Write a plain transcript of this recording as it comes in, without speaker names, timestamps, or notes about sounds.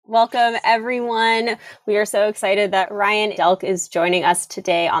Welcome, everyone. We are so excited that Ryan Delk is joining us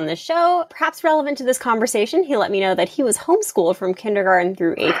today on the show. Perhaps relevant to this conversation, he let me know that he was homeschooled from kindergarten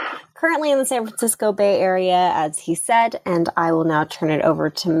through 8th, currently in the San Francisco Bay Area, as he said, and I will now turn it over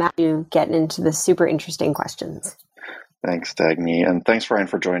to Matt to get into the super interesting questions. Thanks, Dagny, and thanks, Ryan,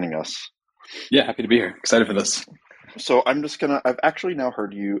 for joining us. Yeah, happy to be here. Excited for this. So I've actually now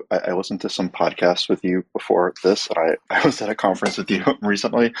heard you, I listened to some podcasts with you before this, and I was at a conference with you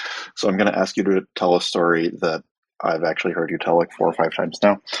recently, so I'm going to ask you to tell a story that I've actually heard you tell like 4 or 5 times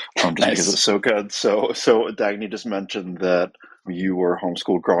now, just because it's so good. So Dagny just mentioned that you were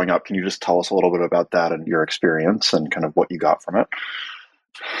homeschooled growing up. Can you just tell us a little bit about that and your experience and kind of what you got from it?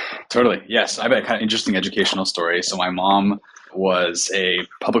 Totally. Yes. I have a kind of interesting educational story. So my mom was a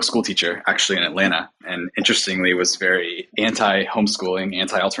public school teacher actually in Atlanta, and interestingly was very anti-homeschooling,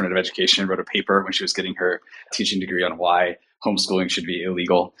 anti-alternative education, wrote a paper when she was getting her teaching degree on why homeschooling should be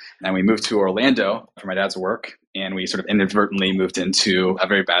illegal. And we moved to Orlando for my dad's work, and we sort of inadvertently moved into a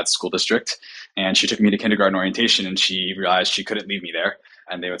very bad school district. And she took me to kindergarten orientation, and she realized she couldn't leave me there,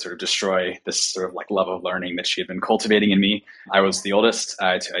 and they would sort of destroy this sort of like love of learning that she had been cultivating in me. I was the oldest.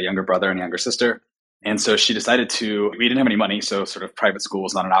 I had a younger brother and a younger sister. And so she decided we didn't have any money, so sort of private school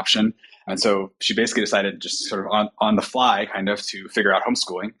was not an option. And so she basically decided just sort of on the fly kind of to figure out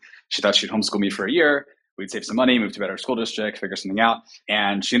homeschooling. She thought she'd homeschool me for a year. We'd save some money, move to a better school district, figure something out.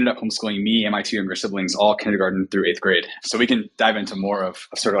 And she ended up homeschooling me and my 2 younger siblings, all kindergarten through 8th grade. So we can dive into more of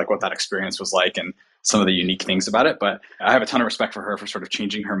sort of like what that experience was like and some of the unique things about it. But I have a ton of respect for her for sort of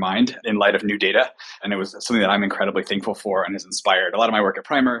changing her mind in light of new data. And it was something that I'm incredibly thankful for and has inspired a lot of my work at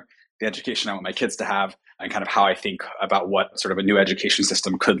Primer, the education I want my kids to have, and kind of how I think about what sort of a new education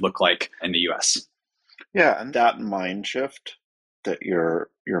system could look like in the US. Yeah, and that mind shift that your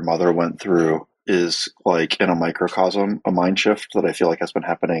mother went through is like in a microcosm, a mind shift that I feel like has been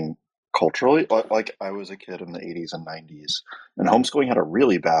happening culturally. Like I was a kid in the 80s and 90s, and homeschooling had a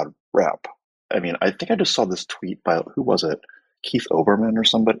really bad rep. I mean, I think I just saw this tweet by, who was it? Keith Olbermann or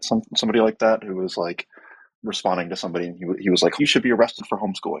somebody like that, who was like responding to somebody, and he was like, you should be arrested for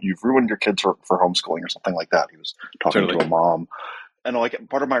homeschooling. You've ruined your kids for homeschooling or something like that. He was talking to a mom. And like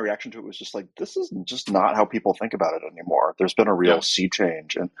part of my reaction to it was just like, this is just not how people think about it anymore. There's been a real sea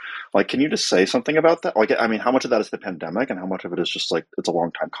change. And like, can you just say something about that? Like, I mean, how much of that is the pandemic and how much of it is just like, it's a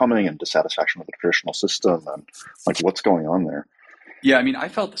long time coming and dissatisfaction with the traditional system and like, what's going on there? Yeah, I mean,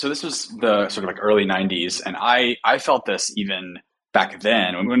 so this was the sort of like early 90s, and I felt this even back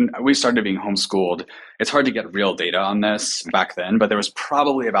then. When we started being homeschooled, it's hard to get real data on this back then, but there was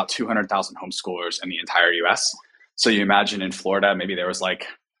probably about 200,000 homeschoolers in the entire US. So you imagine in Florida, maybe there was like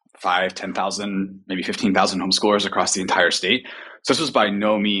 5, 10,000, maybe 15,000 homeschoolers across the entire state. So this was by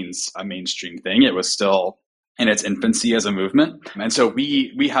no means a mainstream thing. It was still in its infancy as a movement. And so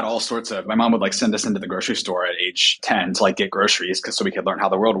we had all sorts of, my mom would like send us into the grocery store at age 10 to like get groceries so we could learn how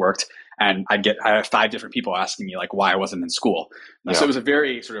the world worked. And I have 5 different people asking me like why I wasn't in school. Yeah. So it was a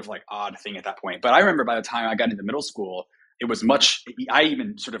very sort of like odd thing at that point. But I remember by the time I got into middle school, it was I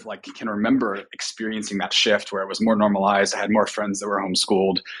even sort of like can remember experiencing that shift where it was more normalized. I had more friends that were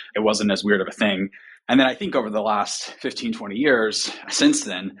homeschooled. It wasn't as weird of a thing. And then I think over the last 15, 20 years since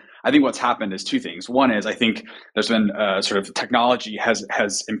then, I think what's happened is 2 things. One is I think there's been sort of technology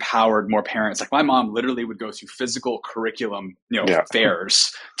has empowered more parents. Like my mom literally would go through physical curriculum,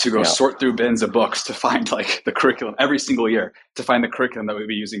 fairs to go sort through bins of books to find like the curriculum every single year, to find the curriculum that we'd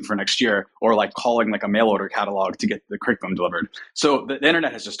be using for next year, or like calling like a mail order catalog to get the curriculum delivered. So the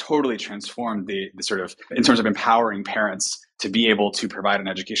internet has just totally transformed the sort of, in terms of empowering parents to be able to provide an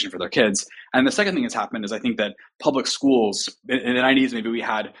education for their kids. And the second thing that's happened is I think that public schools, in the 90s, maybe we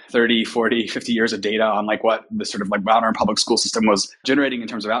had 30, 40, 50 years of data on like what the sort of like modern public school system was generating in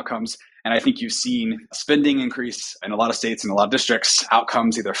terms of outcomes. And I think you've seen spending increase in a lot of states and a lot of districts,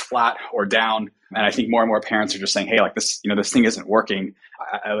 outcomes either flat or down. And I think more and more parents are just saying, hey, like this, this thing isn't working.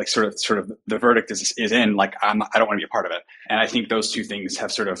 I like sort of the verdict is in, like, I don't want to be a part of it. And I think those 2 things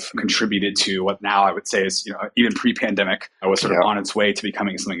have sort of contributed to what now I would say is, even pre-pandemic, was sort of on its way to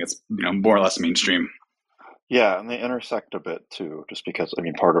becoming something that's, more or less mainstream. Yeah. And they intersect a bit too, just because, I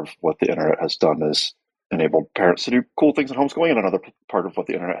mean, part of what the internet has done is enabled parents to do cool things in homeschooling, and another part of what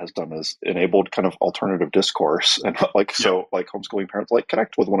the internet has done is enabled kind of alternative discourse, and like homeschooling parents like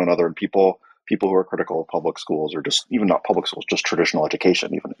connect with one another, and people who are critical of public schools, or just even not public schools, just traditional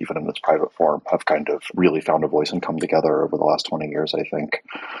education, even in its private form, have kind of really found a voice and come together over the last 20 years, I think.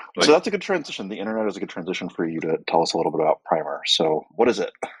 Right. So that's a good transition. The internet is a good transition for you to tell us a little bit about Primer. So what is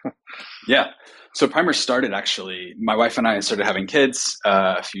it? Yeah. So Primer started actually, my wife and I started having kids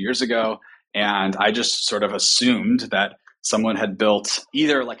a few years ago. And I just sort of assumed that someone had built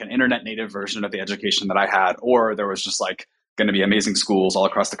either like an internet native version of the education that I had, or there was just like going to be amazing schools all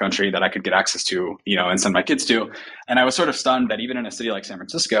across the country that I could get access to, and send my kids to. And I was sort of stunned that even in a city like San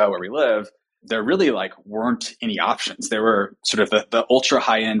Francisco, where we live, there really like weren't any options. There were sort of the ultra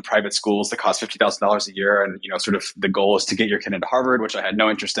high end private schools that cost $50,000 a year. And, sort of the goal is to get your kid into Harvard, which I had no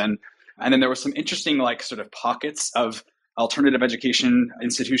interest in. And then there were some interesting like sort of pockets of alternative education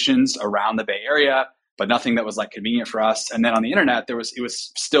institutions around the Bay Area, but nothing that was like convenient for us. And then on the internet, it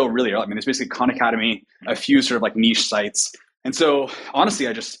was still really early. I mean, there's basically Khan Academy, a few sort of like niche sites. And so honestly,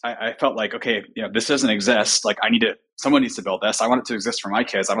 I felt like, okay, this doesn't exist. Like someone needs to build this. I want it to exist for my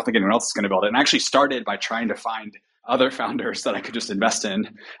kids. I don't think anyone else is going to build it. And I actually started by trying to find other founders that I could just invest in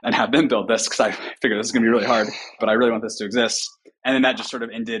and have them build this, because I figured this is going to be really hard, but I really want this to exist. And then that just sort of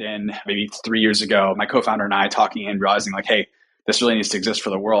ended in maybe 3 years ago, my co-founder and I talking and realizing like, hey, this really needs to exist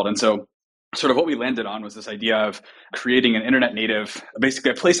for the world. And so sort of what we landed on was this idea of creating an internet native, basically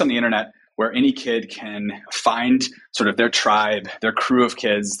a place on the internet where any kid can find sort of their tribe, their crew of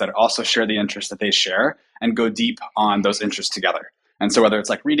kids that also share the interests that they share and go deep on those interests together. And so whether it's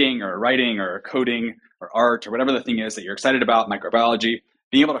like reading or writing or coding or art or whatever the thing is that you're excited about, microbiology,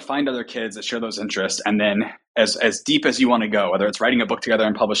 being able to find other kids that share those interests, and then as deep as you want to go, whether it's writing a book together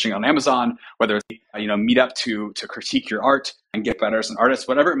and publishing on Amazon, whether it's meet up to critique your art and get better as an artist,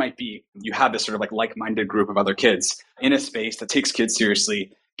 whatever it might be, you have this sort of like-minded group of other kids in a space that takes kids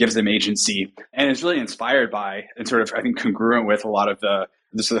seriously, gives them agency, and is really inspired by and sort of, I think, congruent with a lot of the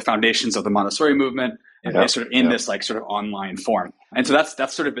sort of foundations of the Montessori movement, and sort of in this like sort of online form. And so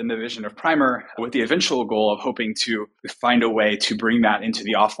that's sort of been the vision of Primer, with the eventual goal of hoping to find a way to bring that into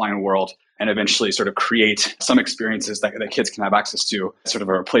the offline world and eventually sort of create some experiences that kids can have access to, sort of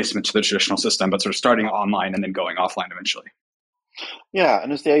a replacement to the traditional system, but sort of starting online and then going offline eventually. Yeah,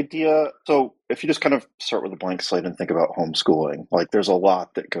 and is the idea, so if you just kind of start with a blank slate and think about homeschooling, like there's a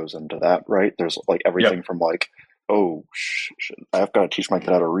lot that goes into that, right? There's like everything from like, oh, I've got to teach my kid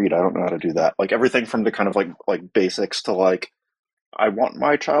how to read. I don't know how to do that. Like everything from the kind of like basics to like, I want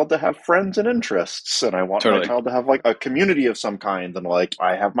my child to have friends and interests, and I want my child to have like a community of some kind, and like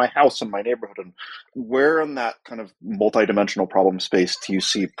I have my house and my neighborhood. And where in that kind of multidimensional problem space do you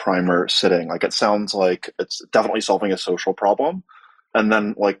see Primer sitting? Like it sounds like it's definitely solving a social problem, and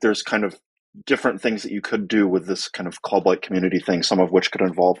then like there's kind of different things that you could do with this kind of club-like community thing, some of which could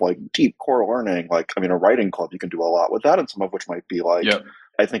involve like deep core learning. Like, I mean, a writing club, you can do a lot with that, and some of which might be like,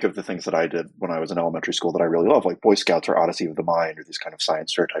 I think of the things that I did when I was in elementary school that I really love, like Boy Scouts or Odyssey of the Mind, or these kind of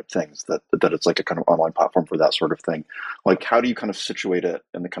science fair type things that it's like a kind of online platform for that sort of thing. Like, how do you kind of situate it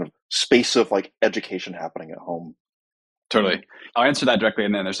in the kind of space of like education happening at home? Totally. I'll answer that directly,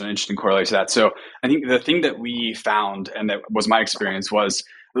 and then there's an interesting corollary to that. So I think the thing that we found, and that was my experience, was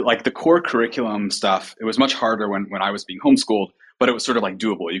like the core curriculum stuff. It was much harder when I was being homeschooled, but it was sort of like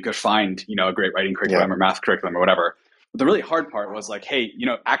doable. You could find, a great writing curriculum or math curriculum or whatever. But the really hard part was like, hey,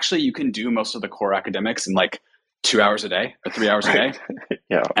 actually you can do most of the core academics in like 2 hours a day or 3 hours a day.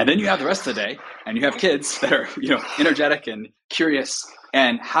 And then you have the rest of the day and you have kids that are, energetic and curious.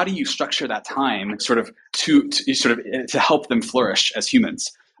 And how do you structure that time sort of to help them flourish as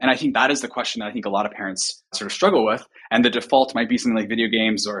humans? And I think that is the question that I think a lot of parents sort of struggle with. And the default might be something like video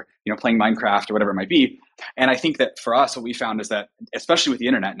games or, playing Minecraft or whatever it might be. And I think that for us, what we found is that, especially with the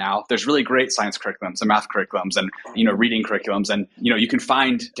internet now, there's really great science curriculums and math curriculums and, reading curriculums. And, you can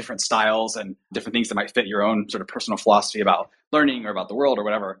find different styles and different things that might fit your own sort of personal philosophy about learning or about the world or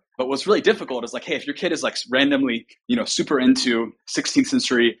whatever. But what's really difficult is like, hey, if your kid is like randomly, super into 16th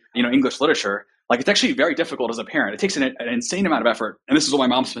century, English literature, like it's actually very difficult as a parent. It takes an insane amount of effort. And this is what my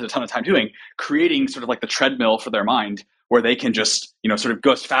mom spent a ton of time doing, creating sort of like the treadmill for their mind where they can just, sort of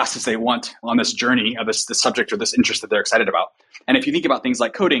go as fast as they want on this journey of this subject or this interest that they're excited about. And if you think about things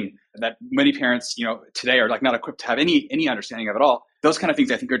like coding that many parents, today are like not equipped to have any understanding of at all, those kind of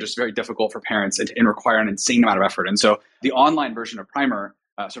things I think are just very difficult for parents and require an insane amount of effort. And so the online version of Primer,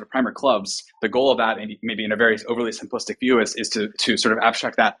 sort of Primer clubs, the goal of that, maybe in a very overly simplistic view, is to sort of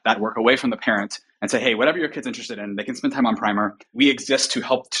abstract that work away from the parent and say, hey, whatever your kid's interested in, they can spend time on Primer. We exist to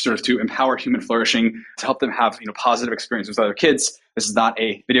help to empower human flourishing, to help them have positive experiences with other kids. This is not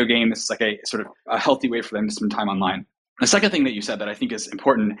a video game. This is like a sort of a healthy way for them to spend time online. The second thing that you said that I think is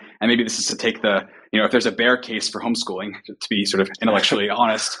important, and maybe this is to take the, if there's a bear case for homeschooling, to be sort of intellectually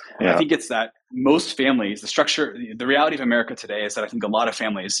honest, I think it's that most families, the reality of America today is that I think a lot of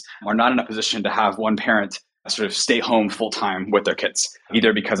families are not in a position to have one parent sort of stay home full time with their kids,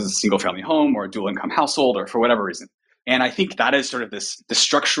 either because it's a single family home or a dual income household or for whatever reason. And I think that is sort of the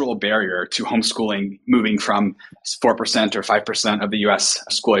structural barrier to homeschooling, moving from 4% or 5% of the US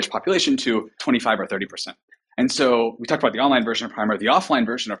school age population to 25 or 30%. And so we talked about the online version of Primer. The offline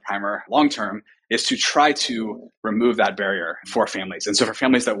version of Primer long-term is to try to remove that barrier for families. And so for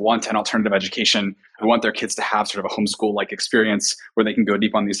families that want an alternative education, who want their kids to have sort of a homeschool-like experience where they can go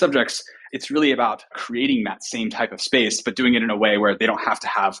deep on these subjects, it's really about creating that same type of space, but doing it in a way where they don't have to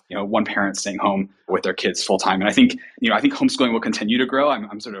have, one parent staying home with their kids full time. And I think homeschooling will continue to grow. I'm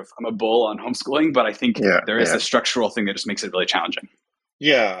a bull on homeschooling, but I think there is a structural thing that just makes it really challenging.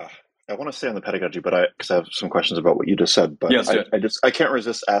 Yeah. I want to stay on the pedagogy, but because I have some questions about what you just said, but I can't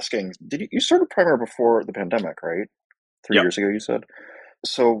resist asking, you started Primer before the pandemic, right? 3 years ago, you said?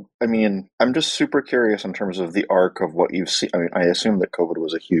 So, I mean, I'm just super curious in terms of the arc of what you've seen. I mean, I assume that COVID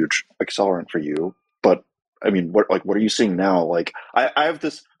was a huge accelerant for you, but I mean, what are you seeing now? Like, I have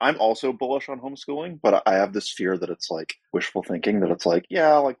this, I'm also bullish on homeschooling, but I have this fear that it's like wishful thinking, that it's like,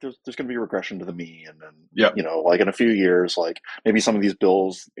 like there's going to be regression to the mean. And then, like in a few years, like maybe some of these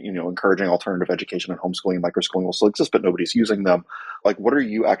bills, encouraging alternative education and homeschooling and microschooling will still exist, but nobody's using them. Like, what are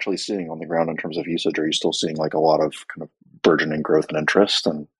you actually seeing on the ground in terms of usage? Are you still seeing like a lot of kind of burgeoning growth and interest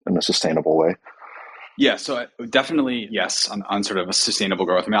and in a sustainable way? Yeah, so definitely yes on sort of a sustainable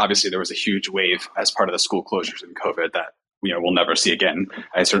growth. I mean, obviously there was a huge wave as part of the school closures in COVID that we'll never see again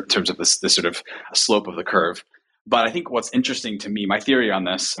in terms of this sort of slope of the curve. But I think what's interesting to me, my theory on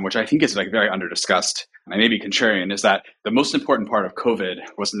this, which I think is like very underdiscussed, and I may be contrarian, is that the most important part of COVID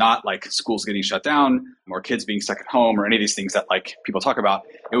was not like schools getting shut down or kids being stuck at home or any of these things that like people talk about.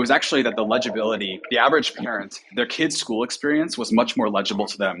 It was actually that the legibility, the average parent, their kid's school experience was much more legible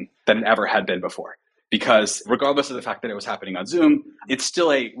to them than it ever had been before. Because regardless of the fact that it was happening on Zoom, it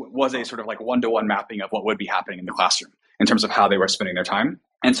still was a sort of like one-to-one mapping of what would be happening in the classroom in terms of how they were spending their time.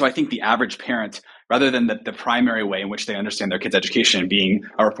 And so I think the average parent, rather than the primary way in which they understand their kids' education being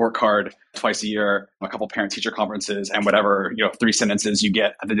a report card twice a year, a couple parent-teacher conferences, and whatever 3 sentences you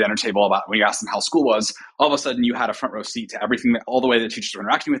get at the dinner table about when you ask them how school was, all of a sudden you had a front row seat to everything, all the way the teachers were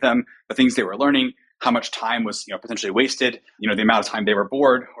interacting with them, the things they were learning, how much time was potentially wasted, the amount of time they were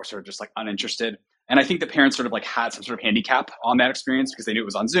bored or sort of just like uninterested. And I think the parents sort of like had some sort of handicap on that experience because they knew it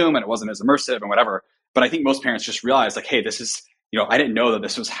was on Zoom and it wasn't as immersive and whatever. But I think most parents just realized like, hey, this is, I didn't know that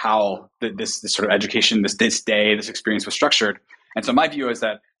this was how this sort of education, this day, this experience was structured. And so my view is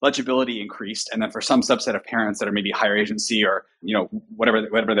that legibility increased. And then for some subset of parents that are maybe higher agency or,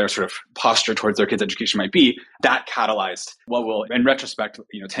 whatever their sort of posture towards their kids' education might be, that catalyzed what will, in retrospect,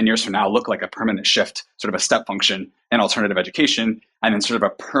 10 years from now, look like a permanent shift, sort of a step function in alternative education, and then sort of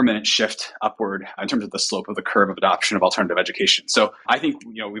a permanent shift upward in terms of the slope of the curve of adoption of alternative education. So I think,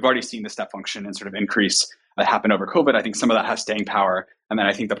 we've already seen the step function and sort of increase that happened over COVID. I think some of that has staying power. And then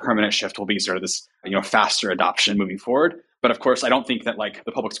I think the permanent shift will be sort of this, faster adoption moving forward. But of course, I don't think that like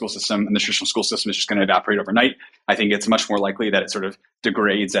the public school system and the traditional school system is just going to evaporate overnight. I think it's much more likely that it sort of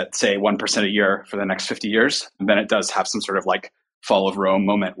degrades at, say, 1% a year for the next 50 years. And then it does have some sort of like fall of Rome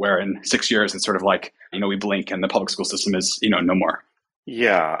moment where in 6 years, it's sort of like, we blink and the public school system is, no more.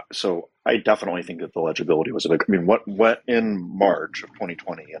 Yeah. So I definitely think that the legibility was a big, what in March of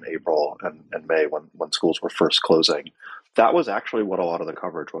 2020 and April and May when schools were first closing, that was actually what a lot of the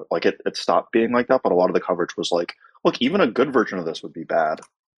coverage was. Like it stopped being like that, but a lot of the coverage was like, look, even a good version of this would be bad,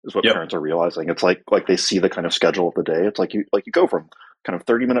 is what parents are realizing. It's like they see the kind of schedule of the day. It's like you go from kind of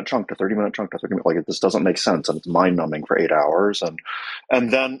 30-minute chunk to 30-minute chunk to 30-minute, like this doesn't make sense and it's mind-numbing for 8 hours.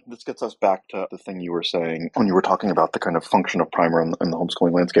 And then this gets us back to the thing you were saying when you were talking about the kind of function of Primer in the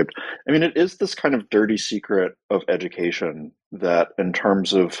homeschooling landscape. I mean, it is this kind of dirty secret of education that in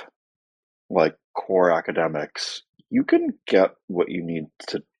terms of like core academics, you can get what you need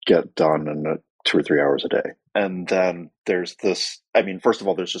to get done in 2 or 3 hours a day. And then there's this, first of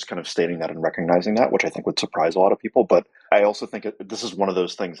all, there's just kind of stating that and recognizing that, which I think would surprise a lot of people. But I also think this is one of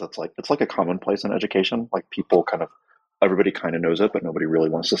those things that's like, it's like a commonplace in education. Like everybody kind of knows it, but nobody really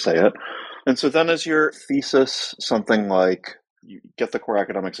wants to say it. And so then as your thesis, something like you get the core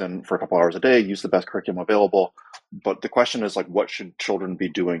academics in for a couple hours a day, use the best curriculum available. But the question is like, what should children be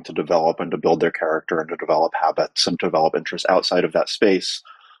doing to develop and to build their character and to develop habits and to develop interests outside of that space?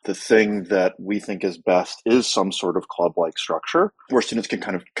 The thing that we think is best is some sort of club-like structure where students can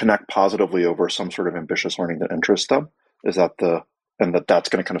kind of connect positively over some sort of ambitious learning that interests them. Is that that's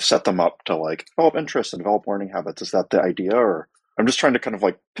going to kind of set them up to like develop interests and develop learning habits? Is that the idea? Or I'm just trying to kind of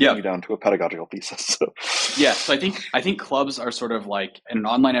like pin you down to a pedagogical thesis. So. Yeah, so I think clubs are sort of like in an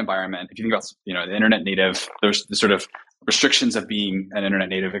online environment. If you think about the internet native, there's the sort of restrictions of being an internet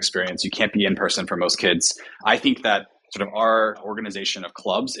native experience. You can't be in person for most kids. I think that sort of our organization of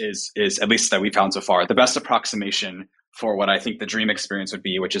clubs is at least that we found so far, the best approximation for what I think the dream experience would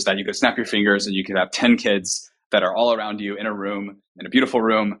be, which is that you could snap your fingers and you could have 10 kids that are all around you in a room, in a beautiful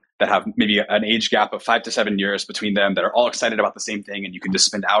room, that have maybe an age gap of 5 to 7 years between them, that are all excited about the same thing. And you can just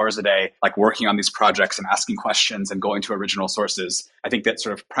spend hours a day like working on these projects and asking questions and going to original sources. I think that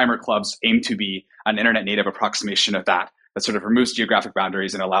sort of primer clubs aim to be an internet native approximation of that sort of removes geographic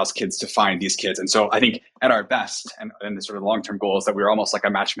boundaries and allows kids to find these kids. And so I think at our best, and the sort of long-term goal is that we're almost like a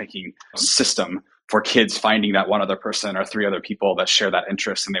matchmaking system for kids finding that one other person or 3 other people that share that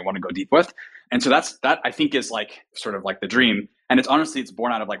interest and they want to go deep with. And so that I think is like sort of like the dream. And it's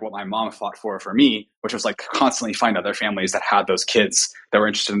born out of like what my mom fought for me, which was like constantly find other families that had those kids that were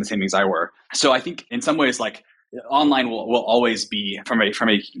interested in the same things I were. So I think in some ways, like online will always be from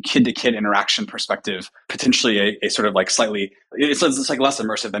a kid to kid interaction perspective, potentially a sort of like slightly, it's like less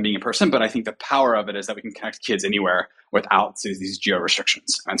immersive than being in person. But I think the power of it is that we can connect kids anywhere without these geo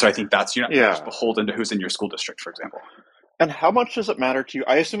restrictions. And so I think that's, you're not just beholden to who's in your school district, for example. And how much does it matter to you?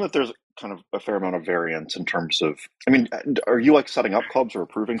 I assume that there's kind of a fair amount of variance in terms of, I mean, are you like setting up clubs or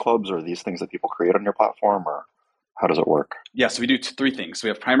approving clubs, or are these things that people create on your platform, or how does it work? Yeah, so we do 3 things. We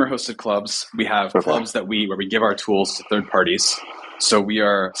have primer hosted clubs. We have clubs where we give our tools to third parties. So we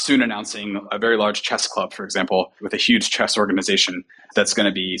are soon announcing a very large chess club, for example, with a huge chess organization that's going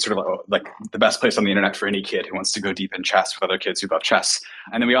to be sort of like the best place on the internet for any kid who wants to go deep in chess with other kids who love chess.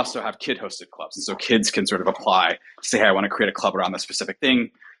 And then we also have kid-hosted clubs. And so kids can sort of apply, say, hey, I want to create a club around this specific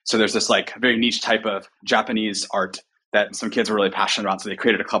thing. So there's this like very niche type of Japanese art that some kids were really passionate about. So they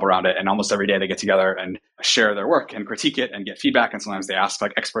created a club around it. And almost every day they get together and share their work and critique it and get feedback. And sometimes they ask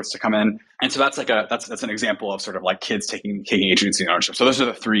like experts to come in. And so that's like that's an example of sort of like kids taking agency and ownership. So those are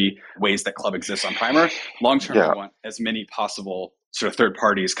the 3 ways that club exists on Primer. Long term, we want as many possible sort of third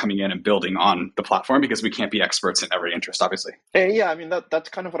parties coming in and building on the platform, because we can't be experts in every interest, obviously. And yeah, I mean, that's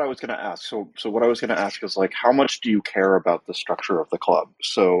kind of what I was going to ask. So what I was going to ask is like, how much do you care about the structure of the club?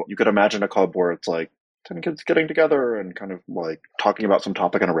 So you could imagine a club where it's like 10 kids getting together and kind of like talking about some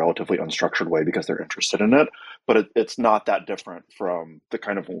topic in a relatively unstructured way because they're interested in it. But it's not that different from the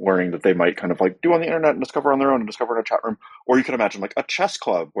kind of learning that they might kind of like do on the internet and discover on their own and discover in a chat room. Or you can imagine like a chess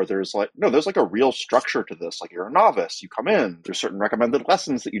club where there's like a real structure to this. Like you're a novice, you come in, there's certain recommended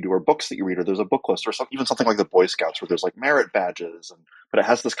lessons that you do or books that you read, or there's a book list, or even something like the Boy Scouts where there's like merit badges, but it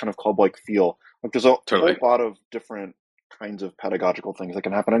has this kind of club-like feel. Like there's a whole lot of different kinds of pedagogical things that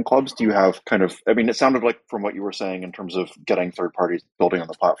can happen in clubs. Do you have kind of, I mean, it sounded like from what you were saying in terms of getting third parties building on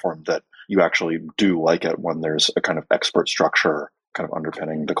the platform that you actually do like it when there's a kind of expert structure kind of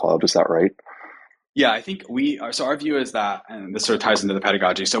underpinning the club. Is that right? Yeah, I think our view is that, and this sort of ties into the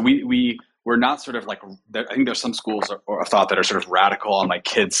pedagogy. So we're not sort of like, I think there's some schools or thought that are sort of radical on like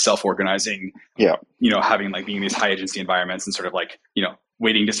kids self-organizing, having like being in these high agency environments and sort of like,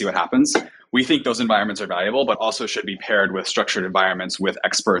 waiting to see what happens. We think those environments are valuable, but also should be paired with structured environments with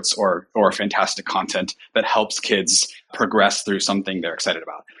experts or fantastic content that helps kids progress through something they're excited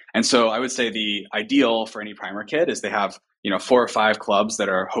about. And so I would say the ideal for any primer kid is they have 4 or 5 clubs that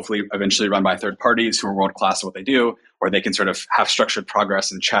are hopefully eventually run by third parties who are world class at what they do, or they can sort of have structured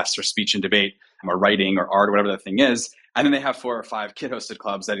progress in chess or speech and debate or writing or art or whatever the thing is. And then they have 4 or 5 kid-hosted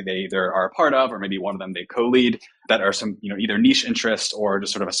clubs that they either are a part of, or maybe one of them they co-lead, that are some, either niche interest or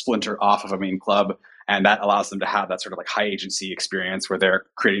just sort of a splinter off of a main club. And that allows them to have that sort of like high agency experience where they're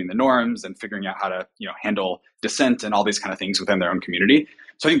creating the norms and figuring out how to, handle dissent and all these kind of things within their own community.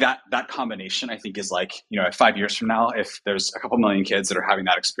 So I think that combination, I think, is like, 5 years from now, if there's a couple million kids that are having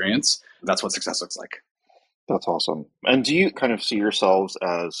that experience, that's what success looks like. That's awesome. And do you kind of see yourselves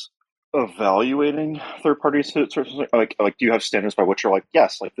as evaluating third parties, like do you have standards by which you're like,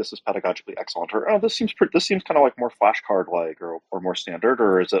 yes, like this is pedagogically excellent, or this seems kind of like more flashcard like or more standard,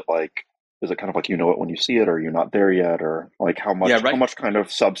 or is it kind of like it when you see it, or you're not there yet, or like how much kind of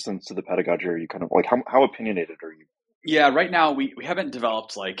substance to the pedagogy are you kind of like, how opinionated are you? Yeah, right now we haven't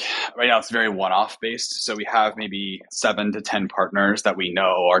developed right now it's very one-off based. So we have maybe 7 to 10 partners that we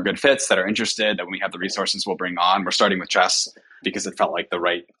know are good fits, that are interested, that when we have the resources we'll bring on. We're starting with chess because it felt like the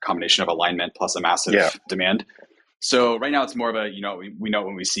right combination of alignment plus a massive demand. So right now it's more of a, we know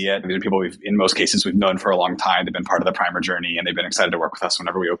when we see it. These are people in most cases we've known for a long time. They've been part of the primer journey and they've been excited to work with us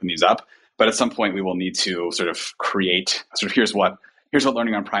whenever we open these up. But at some point we will need to sort of create here's what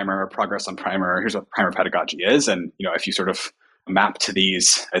learning on primer, progress on primer, here's what primer pedagogy is. And, if you sort of map to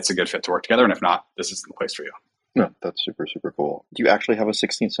these, it's a good fit to work together. And if not, this isn't the place for you. No, that's super, super cool. Do you actually have a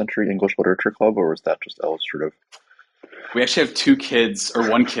 16th century English literature club, or is that just illustrative? We actually have 2 kids, or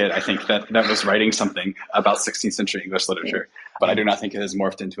 1 kid, I think, that was writing something about 16th century English literature. But I do not think it has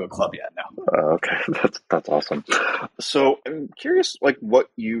morphed into a club yet, no. Okay, that's awesome. So I'm curious, what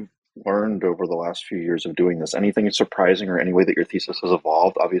you've learned over the last few years of doing this. Anything surprising or any way that your thesis has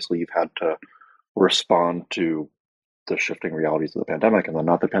evolved? Obviously, you've had to respond to the shifting realities of the pandemic, and then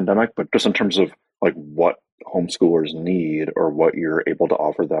not the pandemic, but just in terms of like what homeschoolers need or what you're able to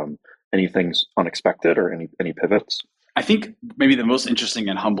offer them. Anything's unexpected or any pivots? I think maybe the most interesting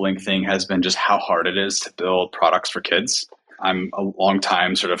and humbling thing has been just how hard it is to build products for kids. I'm a long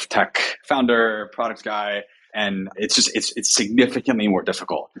time sort of tech founder, product guy, and it's significantly more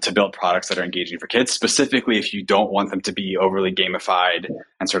difficult to build products that are engaging for kids, specifically if you don't want them to be overly gamified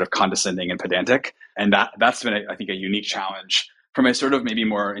and sort of condescending and pedantic. And that's been, I think, a unique challenge. From a sort of maybe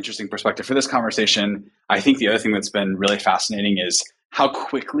more interesting perspective for this conversation, I think the other thing that's been really fascinating is how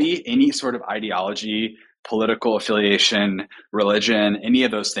quickly any sort of ideology, political affiliation, religion, any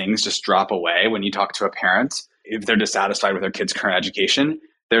of those things just drop away when you talk to a parent. If they're dissatisfied with their kid's current education,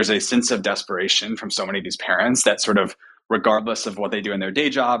 there's a sense of desperation from so many of these parents that sort of, regardless of what they do in their day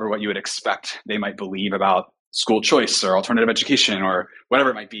job or what you would expect they might believe about school choice or alternative education or whatever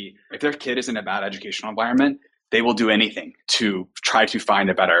it might be, if their kid is in a bad educational environment, they will do anything to try to find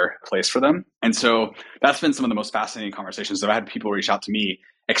a better place for them. And so that's been some of the most fascinating conversations. I've had people reach out to me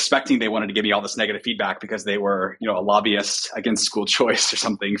expecting they wanted to give me all this negative feedback because they were, a lobbyist against school choice or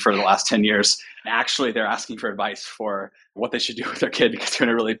something for the last 10 years. And actually, they're asking for advice for what they should do with their kid because they're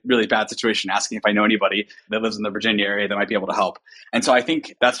in a really, really bad situation, asking if I know anybody that lives in the Virginia area that might be able to help. And so I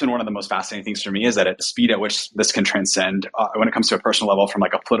think that's been one of the most fascinating things for me is that at the speed at which this can transcend when it comes to a personal level from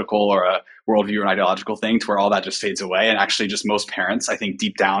like a political or a worldview or an ideological thing to where all that just fades away. And actually just most parents, I think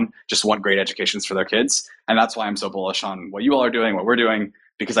deep down, just want great educations for their kids. And that's why I'm so bullish on what you all are doing, what we're doing,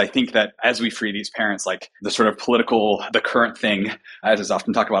 because I think that as we free these parents, like the sort of political, the current thing, as is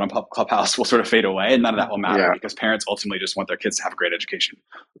often talked about on Clubhouse, will sort of fade away and none of that will matter because parents ultimately just want their kids to have a great education.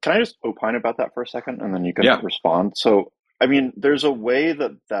 Can I just opine about that for a second and then you can respond? So, I mean, there's a way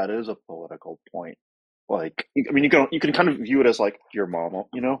that is a political point. Like, I mean, you can kind of view it as like your mom,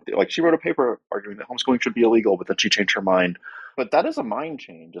 like she wrote a paper arguing that homeschooling should be illegal, but then she changed her mind. But that is a mind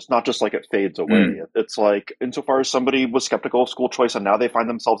change. It's not just like it fades away. It's like insofar as somebody was skeptical of school choice and now they find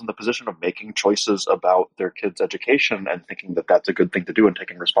themselves in the position of making choices about their kids' education and thinking that that's a good thing to do and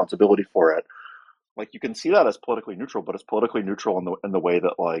taking responsibility for it. Like you can see that as politically neutral, but it's politically neutral in the way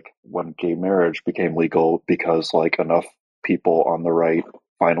that like when gay marriage became legal because like enough people on the right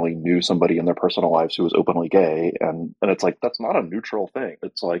finally knew somebody in their personal lives who was openly gay, and it's like that's not a neutral thing.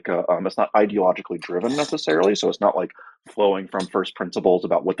 It's like it's not ideologically driven necessarily, so it's not like flowing from first principles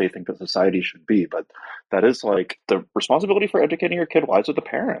about what they think that society should be, but that is like the responsibility for educating your kid lies with the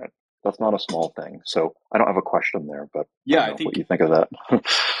parent. That's not a small thing. So I don't have a question there, but I think what you think of that.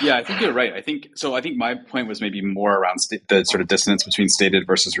 Yeah, I think you're right. I think my point was maybe more around the sort of dissonance between stated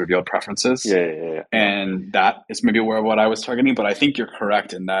versus revealed preferences. Yeah. And that is maybe what I was targeting. But I think you're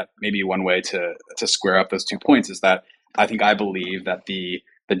correct in that maybe one way to square up those 2 points is that I believe that the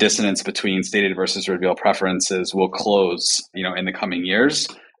dissonance between stated versus revealed preferences will close, in the coming years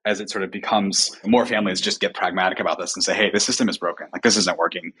as it sort of becomes more families just get pragmatic about this and say, hey, the system is broken. Like this isn't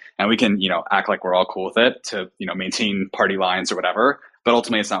working. And we can, act like we're all cool with it to, maintain party lines or whatever. But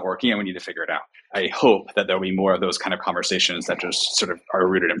ultimately it's not working and we need to figure it out. I hope that there'll be more of those kind of conversations that just sort of are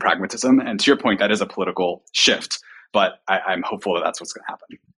rooted in pragmatism. And to your point, that is a political shift, but I'm hopeful that that's what's going to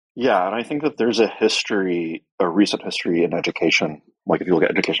happen. Yeah, and I think that there's a recent history in education. Like if you look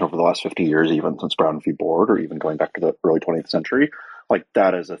at education over the last 50 years, even since Brown v. Board, or even going back to the early 20th century, like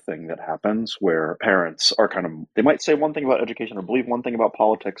that is a thing that happens where parents are they might say one thing about education or believe one thing about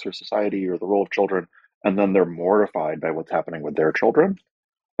politics or society or the role of children, and then they're mortified by what's happening with their children,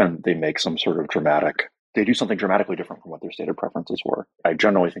 and they make some sort of they do something dramatically different from what their stated preferences were. I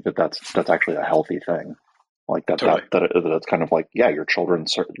generally think that that's actually a healthy thing. Like that, totally. That's kind of like, yeah, your children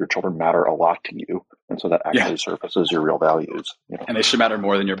matter a lot to you, and so that actually surfaces your real values. And they should matter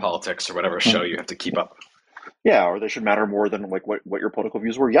more than your politics or whatever show you have to keep up. Yeah, or they should matter more than like what your political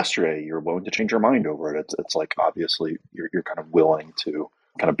views were yesterday. You're willing to change your mind over it. It's like obviously you're kind of willing to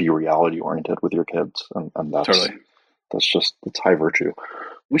kind of be reality oriented with your kids, and that's it's high virtue.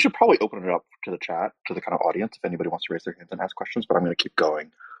 We should probably open it up to the chat, to the kind of audience, if anybody wants to raise their hands and ask questions, but I'm going to keep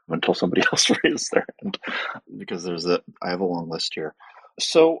going until somebody else raises their hand because I have a long list here.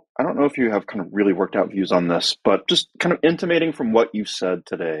 So I don't know if you have kind of really worked out views on this, but just kind of intimating from what you said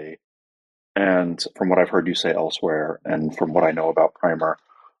today and from what I've heard you say elsewhere and from what I know about Primer,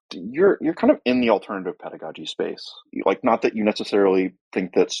 you're kind of in the alternative pedagogy space. Like, not that you necessarily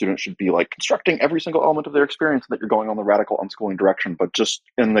think that students should be like constructing every single element of their experience, that you're going on the radical unschooling direction, but just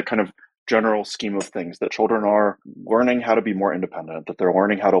in the kind of general scheme of things, that children are learning how to be more independent, that they're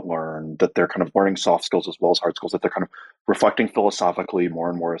learning how to learn, that they're kind of learning soft skills as well as hard skills, that they're kind of reflecting philosophically more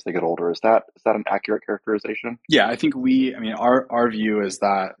and more as they get older. Is that an accurate characterization? Yeah, I think our view is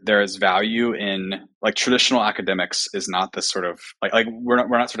that there is value in, like, traditional academics is not this sort of like we're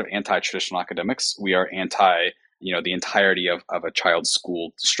not sort of anti-traditional academics. We are anti, the entirety of a child's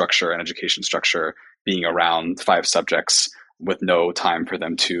school structure and education structure being around 5 subjects with no time for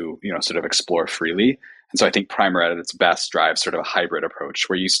them to, sort of explore freely. And so I think primer ed at its best drives sort of a hybrid approach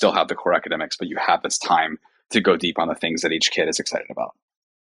where you still have the core academics, but you have this time to go deep on the things that each kid is excited about.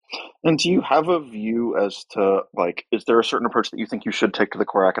 And do you have a view as to, like, is there a certain approach that you think you should take to the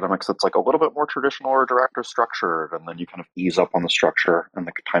core academics that's like a little bit more traditional or direct or structured, and then you kind of ease up on the structure and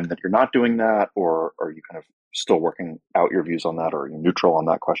the time that you're not doing that? Or are you kind of still working out your views on that, or are you neutral on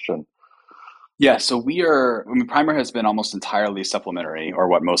that question? Yeah, so primer has been almost entirely supplementary, or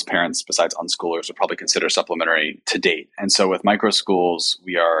what most parents besides unschoolers would probably consider supplementary to date. And so with micro schools,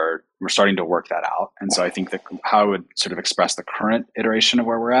 we're starting to work that out. And so I think that how I would sort of express the current iteration of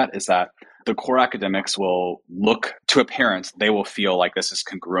where we're at is that the core academics will look to a parent, they will feel like this is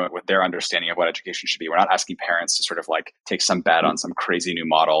congruent with their understanding of what education should be. We're not asking parents to sort of like take some bet on some crazy new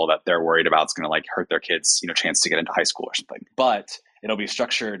model that they're worried about is going to like hurt their kids, chance to get into high school or something. But it'll be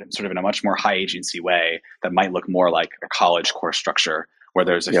structured sort of in a much more high agency way that might look more like a college course structure, where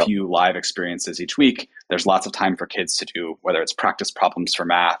there's a few live experiences each week. There's lots of time for kids to do, whether it's practice problems for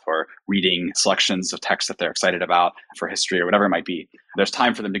math or reading selections of text that they're excited about for history or whatever it might be. There's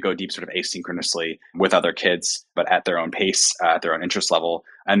time for them to go deep sort of asynchronously with other kids, but at their own pace, at their own interest level.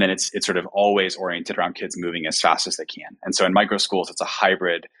 And then it's sort of always oriented around kids moving as fast as they can. And so in micro schools, it's a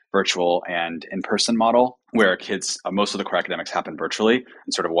hybrid virtual and in-person model where kids, most of the core academics happen virtually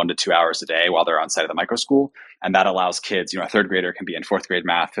in sort of 1 to 2 hours a day while they're on site at the micro school. And that allows kids, a third grader can be in 4th grade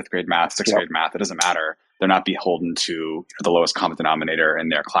math, 5th grade math, 6th grade math. It doesn't matter. They're not beholden to the lowest common denominator in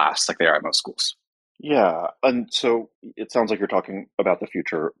their class like they are at most schools. Yeah. And so it sounds like you're talking about the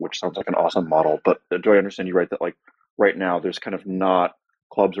future, which sounds like an awesome model. But do I understand you right that like right now there's kind of not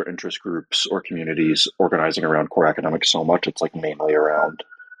clubs or interest groups or communities organizing around core academics so much? It's like mainly around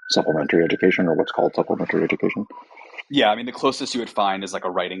supplementary education, or what's called supplementary education? Yeah, I mean, the closest you would find is like a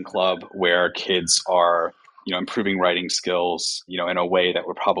writing club where kids are, improving writing skills, in a way that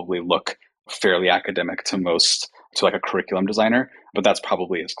would probably look fairly academic to like a curriculum designer, but that's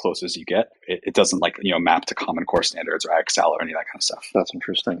probably as close as you get. It doesn't like, map to Common Core standards or Excel or any of that kind of stuff. That's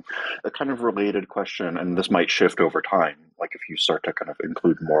interesting. A kind of related question, and this might shift over time, like if you start to kind of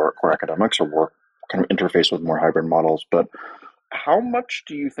include more core academics or more kind of interface with more hybrid models, but how much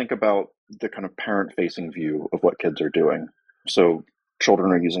do you think about the kind of parent-facing view of what kids are doing? So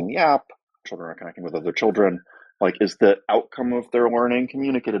children are using the app, children are connecting with other children. Like, is the outcome of their learning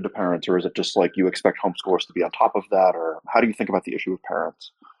communicated to parents, or is it just like you expect homeschoolers to be on top of that? Or how do you think about the issue of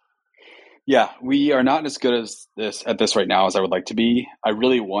parents? Yeah, we are not as good at this right now as I would like to be. I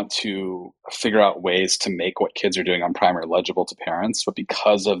really want to figure out ways to make what kids are doing on primer legible to parents, but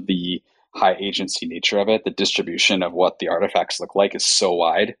because of the high agency nature of it, the distribution of what the artifacts look like is so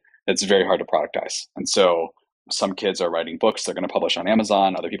wide that it's very hard to productize. And so some kids are writing books they're going to publish on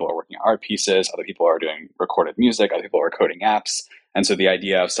Amazon. Other people are working on art pieces. Other people are doing recorded music. Other people are coding apps. And so the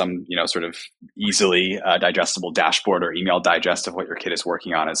idea of some, sort of easily digestible dashboard or email digest of what your kid is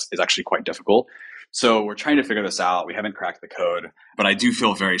working on is actually quite difficult. So we're trying to figure this out. We haven't cracked the code, but I do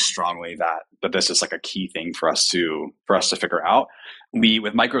feel very strongly that this is like a key thing for us to figure out.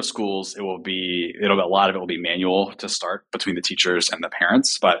 With micro schools, a lot of it will be manual to start between the teachers and the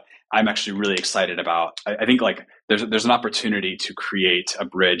parents, but I'm actually really excited about, I think like there's an opportunity to create a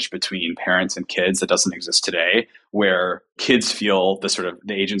bridge between parents and kids that doesn't exist today, where kids feel the sort of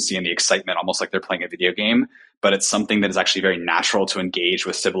the agency and the excitement almost like they're playing a video game, but it's something that is actually very natural to engage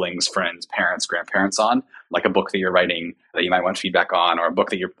with siblings, friends, parents, grandparents on, like a book that you're writing that you might want feedback on, or a book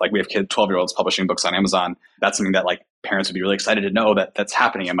that we have 12-year-olds publishing books on Amazon. That's something that like parents would be really excited to know that's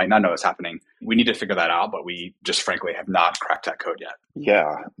happening and might not know it's happening. We need to figure that out, but we just frankly have not cracked that code yet.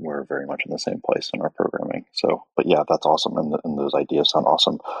 Yeah, we're very much in the same place in our programming. But yeah, that's awesome. And those ideas sound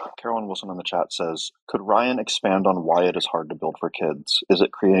awesome. Carolyn Wilson in the chat says, could Ryan expand on why it is hard to build for kids? Is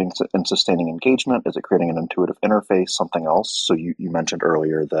it creating and sustaining engagement? Is it creating an intuitive interface? Something else? So you mentioned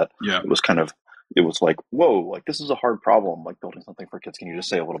earlier that it was like, whoa, like this is a hard problem, like building something for kids. Can you just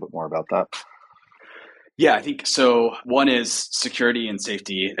say a little bit more about that? Yeah, I think so. One is security and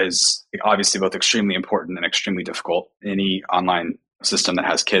safety is obviously both extremely important and extremely difficult. Any online system that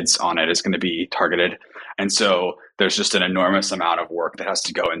has kids on it is going to be targeted. And so there's just an enormous amount of work that has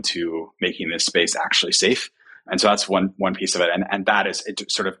to go into making this space actually safe. And so that's one piece of it. And that is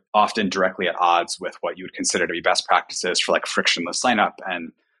sort of often directly at odds with what you would consider to be best practices for like frictionless sign up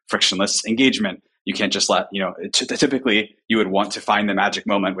and frictionless engagement. You can't just typically you would want to find the magic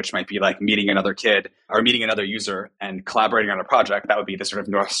moment, which might be like meeting another kid or meeting another user and collaborating on a project. That would be the sort of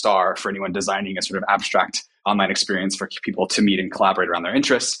North Star for anyone designing a sort of abstract online experience for people to meet and collaborate around their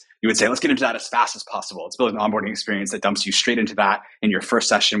interests. You would say, let's get into that as fast as possible. Let's build an onboarding experience that dumps you straight into that in your first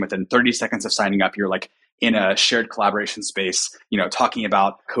session. Within 30 seconds of signing up, you're like in a shared collaboration space, talking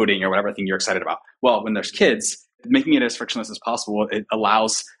about coding or whatever thing you're excited about. Well, when there's kids, making it as frictionless as possible, it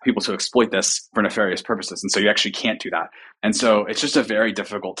allows people to exploit this for nefarious purposes. And so you actually can't do that. And so it's just a very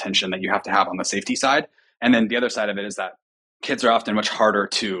difficult tension that you have to have on the safety side. And then the other side of it is that kids are often much harder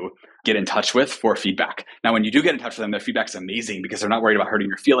to get in touch with for feedback. Now, when you do get in touch with them, their feedback is amazing because they're not worried about hurting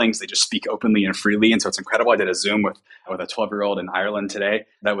your feelings. They just speak openly and freely. And so it's incredible. I did a Zoom with a 12-year-old in Ireland today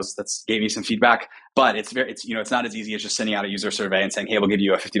that's gave me some feedback. But it's not as easy as just sending out a user survey and saying, hey, we'll give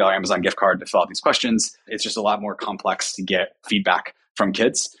you a $50 Amazon gift card to fill out these questions. It's just a lot more complex to get feedback from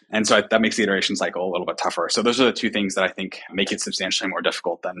kids. And so that makes the iteration cycle a little bit tougher. So those are the two things that I think make it substantially more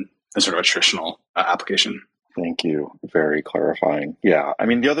difficult than sort of a traditional application. Thank you. Very clarifying. Yeah. I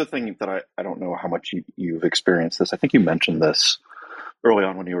mean, the other thing that I don't know how much you've experienced this. I think you mentioned this early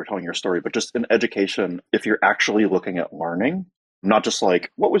on when you were telling your story, but just in education, if you're actually looking at learning, not just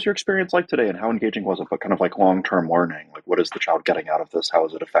like, what was your experience like today and how engaging was it, but kind of like long-term learning, like what is the child getting out of this? How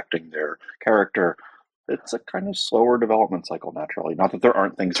is it affecting their character? It's a kind of slower development cycle naturally. Not that there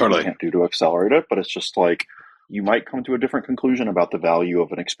aren't things that you can't do to accelerate it, but it's just like, you might come to a different conclusion about the value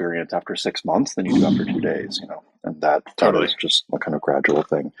of an experience after 6 months than you do after 2 days, and that is just a kind of gradual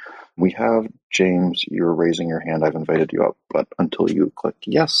thing. We have James, you're raising your hand. I've invited you up, but until you click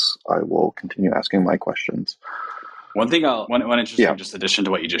yes, I will continue asking my questions. One interesting just addition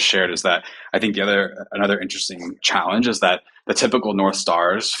to what you just shared is that I think another interesting challenge is that the typical North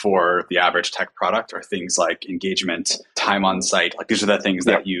Stars for the average tech product are things like engagement, time on site. Like these are the things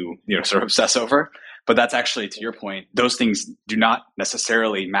that you sort of obsess over. But that's actually, to your point, those things do not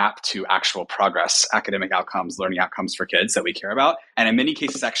necessarily map to actual progress, academic outcomes, learning outcomes for kids that we care about. And in many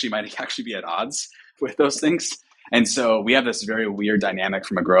cases, might be at odds with those things. And so we have this very weird dynamic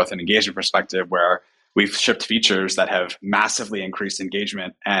from a growth and engagement perspective where we've shipped features that have massively increased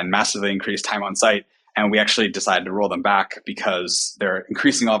engagement and massively increased time on site. And we actually decided to roll them back because they're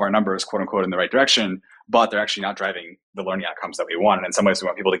increasing all of our numbers, quote unquote, in the right direction, but they're actually not driving the learning outcomes that we want. And in some ways, we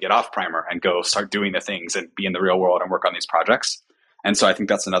want people to get off Primer and go start doing the things and be in the real world and work on these projects. And so I think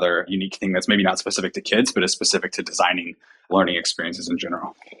that's another unique thing that's maybe not specific to kids, but is specific to designing learning experiences in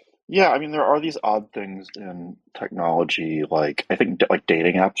general. Yeah, I mean, there are these odd things in technology. Like, I think like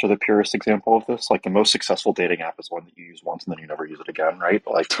dating apps are the purest example of this. Like the most successful dating app is one that you use once and then you never use it again, right?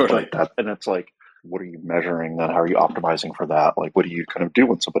 Like, totally. Like that. And it's like, what are you measuring then? How are you optimizing for that? Like, what do you kind of do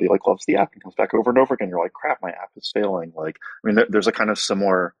when somebody like loves the app and comes back over and over again? You're like, crap, my app is failing. Like, I mean, there's a kind of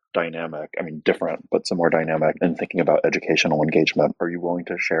similar dynamic. I mean, different, but similar dynamic in thinking about educational engagement. Are you willing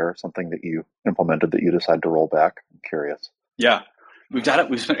to share something that you implemented that you decided to roll back? I'm curious. Yeah. We've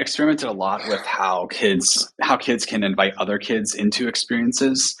experimented a lot with how kids can invite other kids into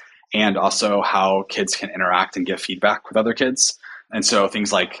experiences and also how kids can interact and give feedback with other kids. And so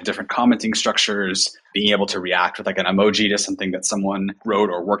things like different commenting structures, being able to react with like an emoji to something that someone wrote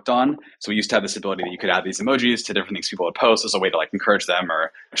or worked on. So we used to have this ability that you could add these emojis to different things people would post as a way to like encourage them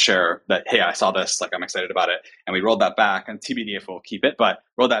or share that, hey, I saw this, like I'm excited about it. And we rolled that back, and TBD if we'll keep it, but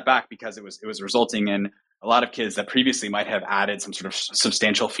rolled that back because it was resulting in a lot of kids that previously might have added some sort of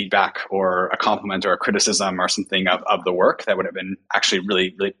substantial feedback or a compliment or a criticism or something of the work that would have been actually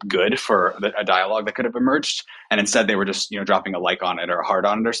really, really good for a dialogue that could have emerged. And instead they were just, dropping a like on it or a heart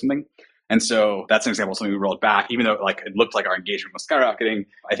on it or something. And so that's an example of something we rolled back, even though like it looked like our engagement was skyrocketing.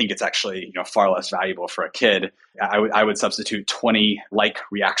 I think it's actually, far less valuable for a kid. I would substitute 20 like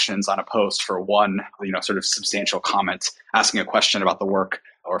reactions on a post for one, sort of substantial comment asking a question about the work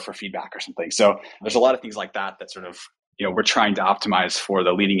or for feedback or something. So there's a lot of things like that sort of, we're trying to optimize for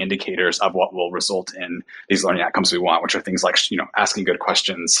the leading indicators of what will result in these learning outcomes we want, which are things like, asking good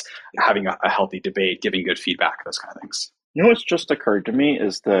questions, having a healthy debate, giving good feedback, those kind of things. What's just occurred to me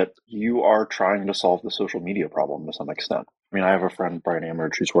is that you are trying to solve the social media problem to some extent. I mean, I have a friend, Brian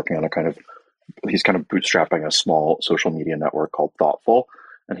Amridge, who's working on he's kind of bootstrapping a small social media network called Thoughtful.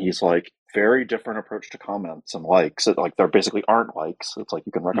 And he's like, very different approach to comments and likes. Like there basically aren't likes. It's like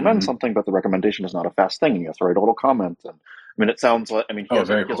you can recommend something, but the recommendation is not a fast thing. You have to write a little comment. mean, it sounds like, I mean, Oh,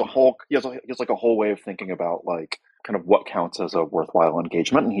 very he has a cool. whole, he has like a whole way of thinking about like kind of what counts as a worthwhile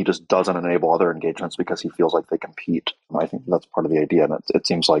engagement. And he just doesn't enable other engagements because he feels like they compete. And I think that's part of the idea. And it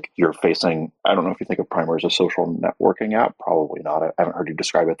seems like you're facing, I don't know if you think of Primer as a social networking app, probably not. I haven't heard you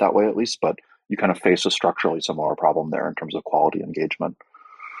describe it that way at least, but you kind of face a structurally similar problem there in terms of quality engagement.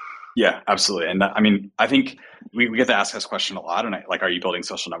 Yeah, absolutely. And that, I mean, I think we get to ask this question a lot. And like, are you building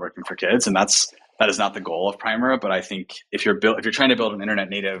social networking for kids? And that is not the goal of Primer. But I think if you're trying to build an internet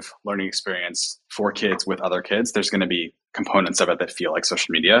native learning experience for kids with other kids, there's going to be components of it that feel like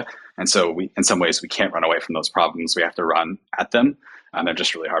social media. And so in some ways, we can't run away from those problems. We have to run at them. And they're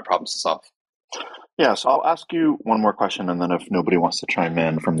just really hard problems to solve. Yeah, so I'll ask you one more question, and then if nobody wants to chime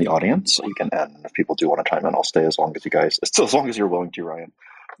in from the audience, you can end. If people do want to chime in, I'll stay as long as you guys, as long as you're willing to, Ryan.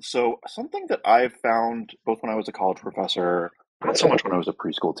 So something that I've found both when I was a college professor, not so much when I was a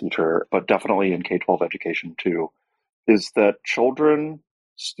preschool teacher, but definitely in K-12 education too, is that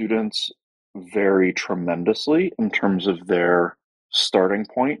students vary tremendously in terms of their starting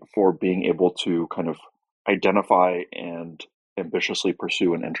point for being able to kind of identify and ambitiously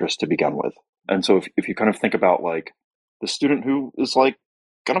pursue an interest to begin with. And so if you kind of think about like the student who is like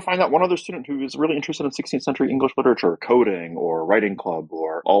going to find that one other student who is really interested in 16th century English literature, coding or writing club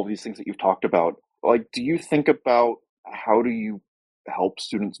or all of these things that you've talked about, like, do you think about how do you help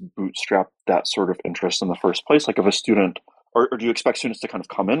students bootstrap that sort of interest in the first place? Like if a student, or do you expect students to kind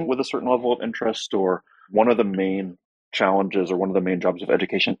of come in with a certain level of interest, or one of the main challenges or one of the main jobs of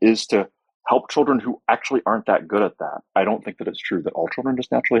education is to help children who actually aren't that good at that? I don't think that it's true that all children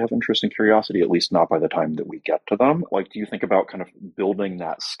just naturally have interest and curiosity, at least not by the time that we get to them. Like, do you think about kind of building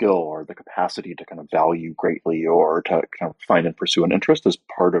that skill or the capacity to kind of value greatly or to kind of find and pursue an interest as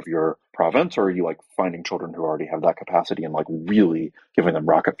part of your province? Or are you like finding children who already have that capacity and like really giving them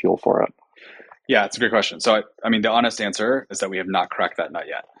rocket fuel for it? Yeah, it's a great question. So, I mean, the honest answer is that we have not cracked that nut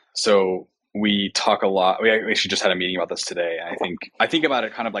yet. So we talk a lot. We actually just had a meeting about this today. And I think about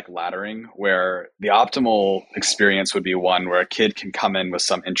it kind of like laddering, where the optimal experience would be one where a kid can come in with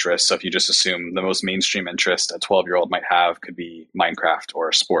some interest. So if you just assume the most mainstream interest a 12-year-old might have could be Minecraft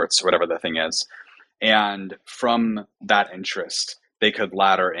or sports or whatever the thing is. And from that interest, they could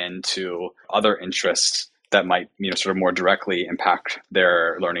ladder into other interests that might, sort of more directly impact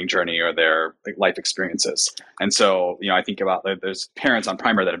their learning journey or their life experiences. And so, I think about there's parents on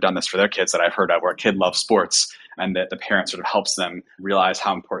Primer that have done this for their kids that I've heard of, where a kid loves sports and that the parent sort of helps them realize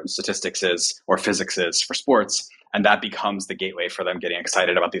how important statistics is or physics is for sports. And that becomes the gateway for them getting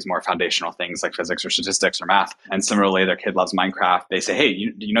excited about these more foundational things like physics or statistics or math. And similarly, their kid loves Minecraft. They say, hey,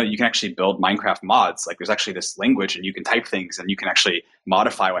 you can actually build Minecraft mods. Like there's actually this language and you can type things and you can actually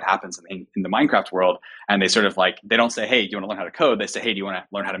modify what happens in the Minecraft world. And they sort of like, they don't say, hey, do you want to learn how to code? They say, hey, do you want to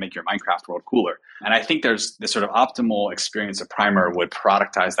learn how to make your Minecraft world cooler? And I think there's this sort of optimal experience of Primer would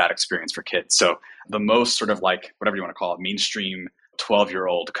productize that experience for kids. So the most sort of like, whatever you want to call it, mainstream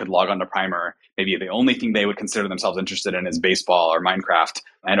 12-year-old could log on to Primer. Maybe the only thing they would consider themselves interested in is baseball or Minecraft.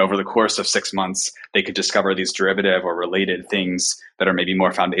 And over the course of 6 months, they could discover these derivative or related things that are maybe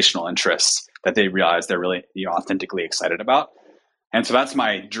more foundational interests that they realize they're really authentically excited about. And so that's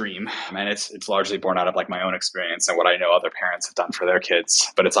my dream. And it's largely born out of like my own experience and what I know other parents have done for their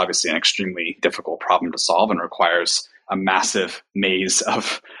kids. But it's obviously an extremely difficult problem to solve and requires a massive maze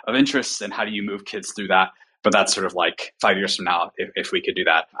of interests. And how do you move kids through that? But that's sort of like 5 years from now, if we could do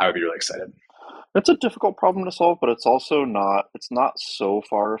that, I would be really excited. It's a difficult problem to solve, but it's also it's not so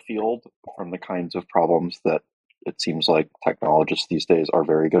far afield from the kinds of problems that it seems like technologists these days are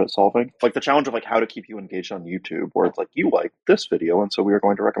very good at solving. Like the challenge of like how to keep you engaged on YouTube, where it's like you like this video, and so we are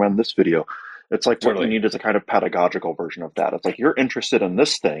going to recommend this video. It's like Totally. What you need is a kind of pedagogical version of that. It's like you're interested in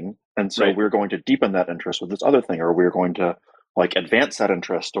this thing, and so Right. we're going to deepen that interest with this other thing, or we're going to like advance that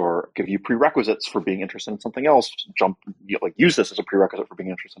interest or give you prerequisites for being interested in something else. Use this as a prerequisite for being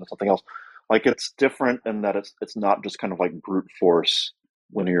interested in something else. Like it's different in that it's not just kind of like brute force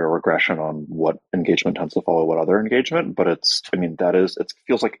linear regression on what engagement tends to follow what other engagement, but it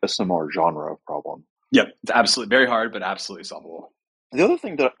feels like a similar genre of problem. Yep, it's absolutely very hard, but absolutely solvable. The other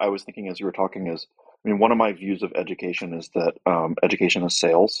thing that I was thinking as you were talking is, one of my views of education is that education is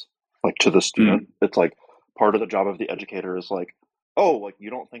sales, like to the student. It's like part of the job of the educator is like, oh, like you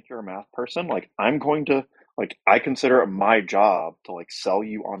don't think you're a math person? Like I'm going to, like I consider it my job to like sell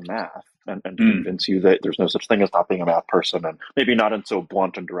you on math and convince you that there's no such thing as not being a math person, and maybe not in so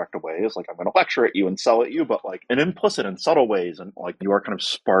blunt and direct a way as like I'm going to lecture at you and sell at you, but like in implicit and subtle ways, and like you are kind of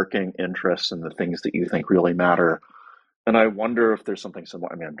sparking interest in the things that you think really matter. And I wonder if there's something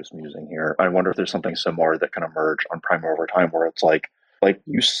similar. I'm just musing here. I wonder if there's something similar that can emerge on Primer over time, where it's like like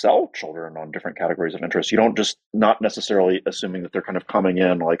you sell children on different categories of interest. You don't just, not necessarily assuming that they're kind of coming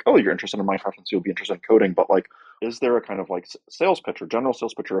in like, oh, you're interested in Minecraft and so you'll be interested in coding, but like, is there a kind of like sales pitch or general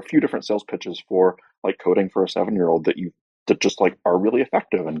sales pitch or a few different sales pitches for like coding for a 7-year-old that just like are really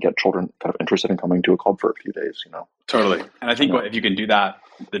effective and get children kind of interested in coming to a club for a few days, you know? Totally. And I think if you can do that,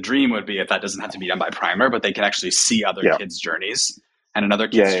 the dream would be if that doesn't have to be done by Primer, but they can actually see other kids' journeys. And another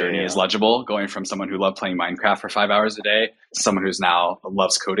kid's journey is legible, going from someone who loved playing Minecraft for 5 hours a day to someone who's now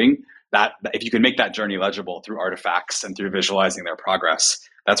loves coding. That if you can make that journey legible through artifacts and through visualizing their progress,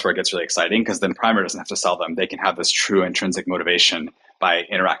 that's where it gets really exciting, because then Primer doesn't have to sell them. They can have this true intrinsic motivation by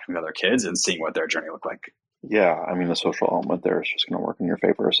interacting with other kids and seeing what their journey looked like. Yeah, I mean, the social element there is just going to work in your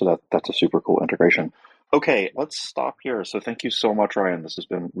favor. So that's a super cool integration. Okay, let's stop here. So thank you so much, Ryan. This has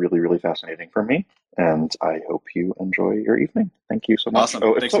been really, really fascinating for me, and I hope you enjoy your evening. Thank you so much. Awesome.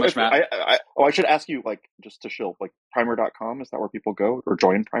 Thanks so much, Matt. I should ask you, like, just to shill, like, primer.com, is that where people go? Or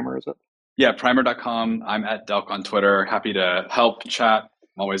join Primer, is it? Yeah, primer.com. I'm at Delk on Twitter. Happy to help, chat.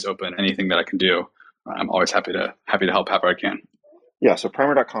 I'm always open. Anything that I can do, I'm always happy to help however I can. Yeah, so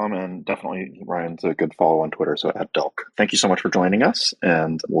primer.com, and definitely Ryan's a good follow on Twitter, so at Delk. Thank you so much for joining us,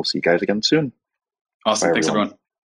 and we'll see you guys again soon. Awesome. Bye, Thanks, everyone.